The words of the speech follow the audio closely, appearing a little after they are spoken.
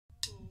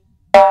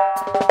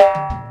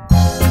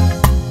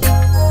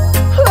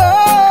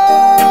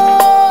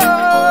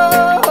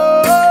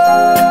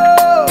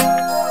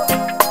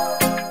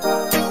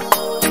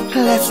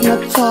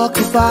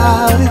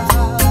about it.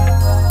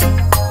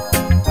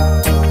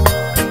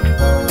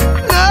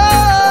 No,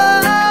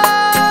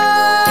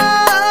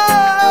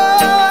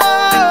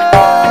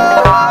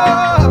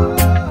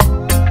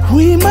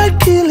 we might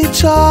kill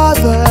each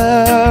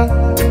other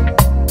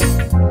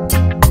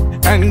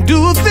and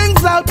do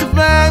things out of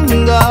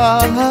anger.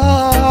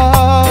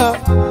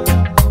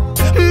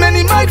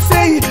 Many might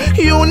say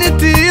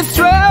unity is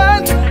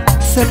strength,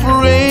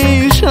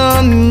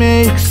 separation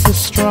makes us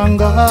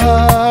stronger.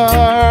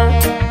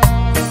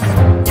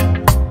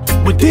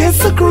 We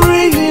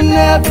disagree in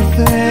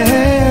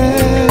everything.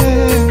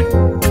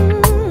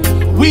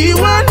 We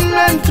weren't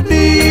meant to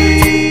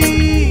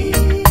be.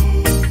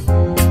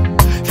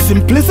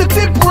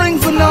 Simplicity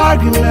brings an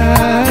argument.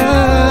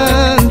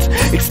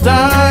 It's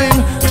time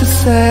to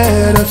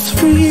set us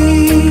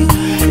free.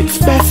 It's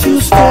best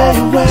you stay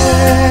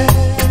away.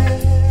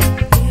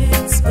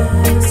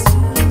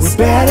 We're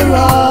better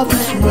off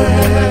this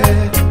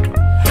way.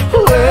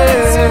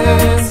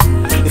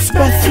 It's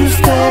best you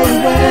stay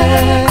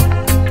away.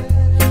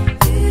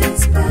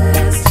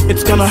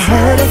 It's gonna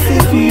hurt us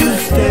if you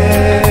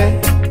stay.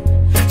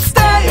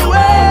 Stay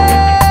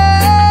away.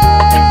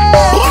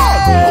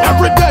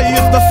 Every day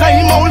is the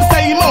same old,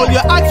 same old.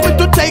 You ask me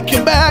to take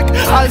you back,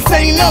 I'll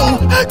say no,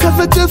 cause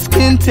I just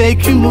can't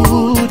take your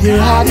mood, your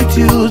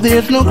attitude,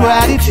 there's no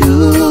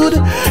gratitude.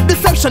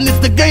 Deception is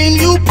the game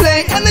you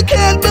play, and I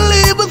can't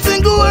believe a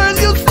single word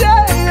you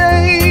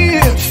say.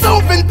 So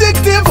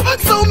vindictive,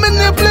 so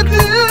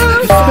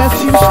manipulative. It's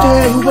best you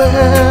stay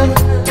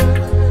away.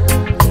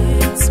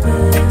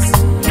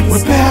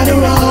 We're better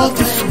off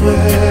this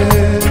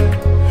way.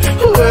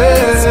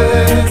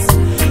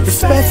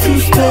 It's best you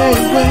stay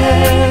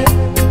away.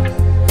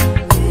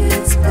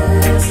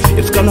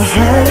 It's gonna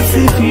hurt us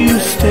if you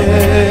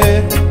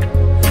stay.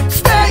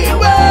 Stay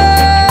away.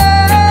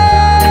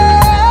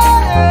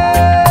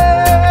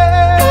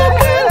 How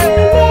can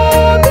we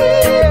love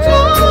each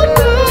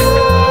other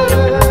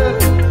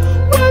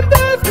when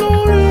there's no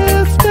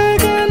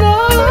respect and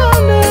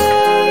honor?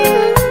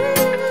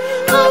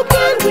 How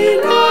can we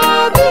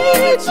love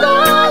each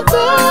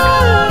other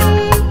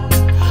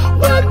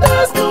when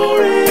there's no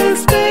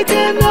respect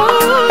and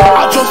honor?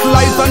 I just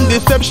lies and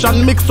deception,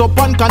 mix up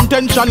and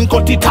contention.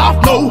 Cut it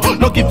off now,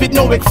 no give it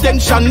no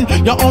extension.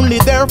 You're only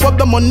there for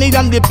the money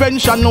and the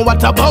pension.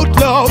 What about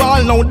love?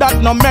 All know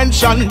that no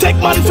mention. Take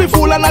man for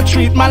fool and I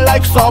treat man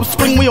like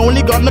offspring. We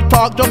only gonna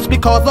talk just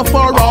because of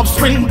our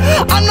offspring.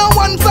 I know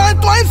once or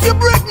twice you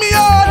break me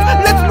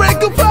heart. Let's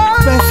break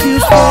apart. Best you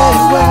stay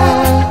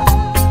away.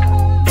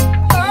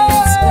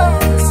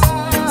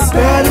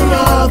 Better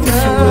off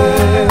this way.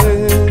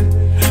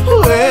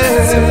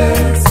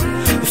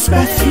 It's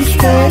best you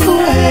stay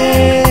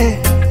away.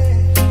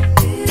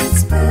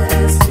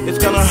 It's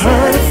gonna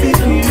hurt us if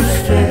you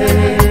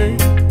stay.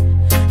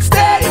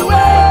 Stay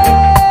away.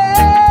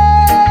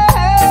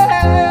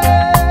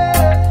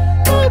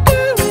 How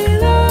can we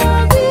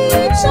love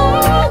each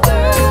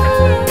other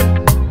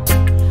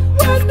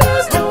when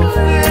there's no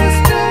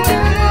respect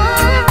and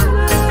honor?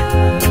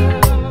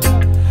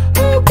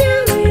 How can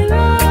we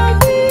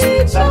love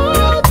each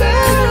other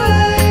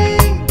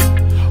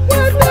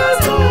when there's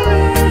no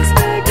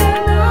respect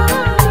and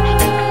honor?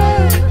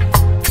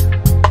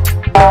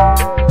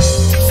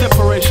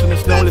 Separation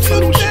is the only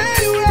solution.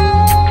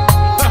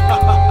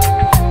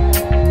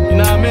 You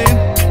know what I mean?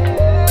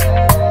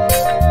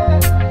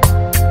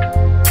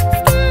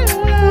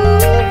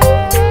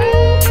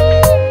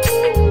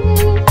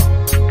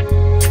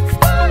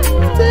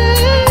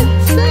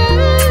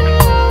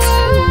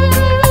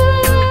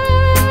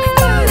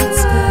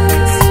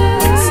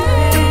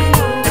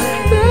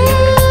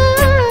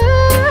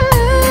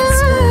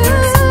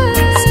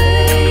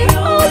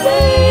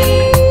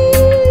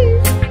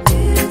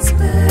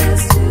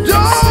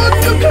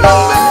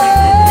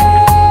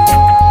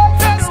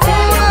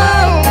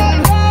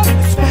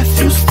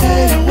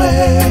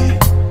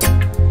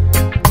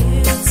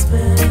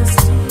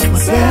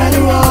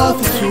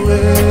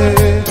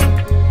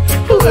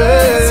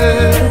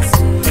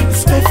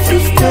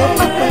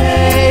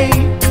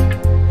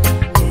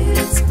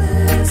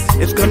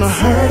 It's gonna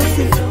hurt if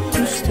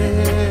you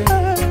stay.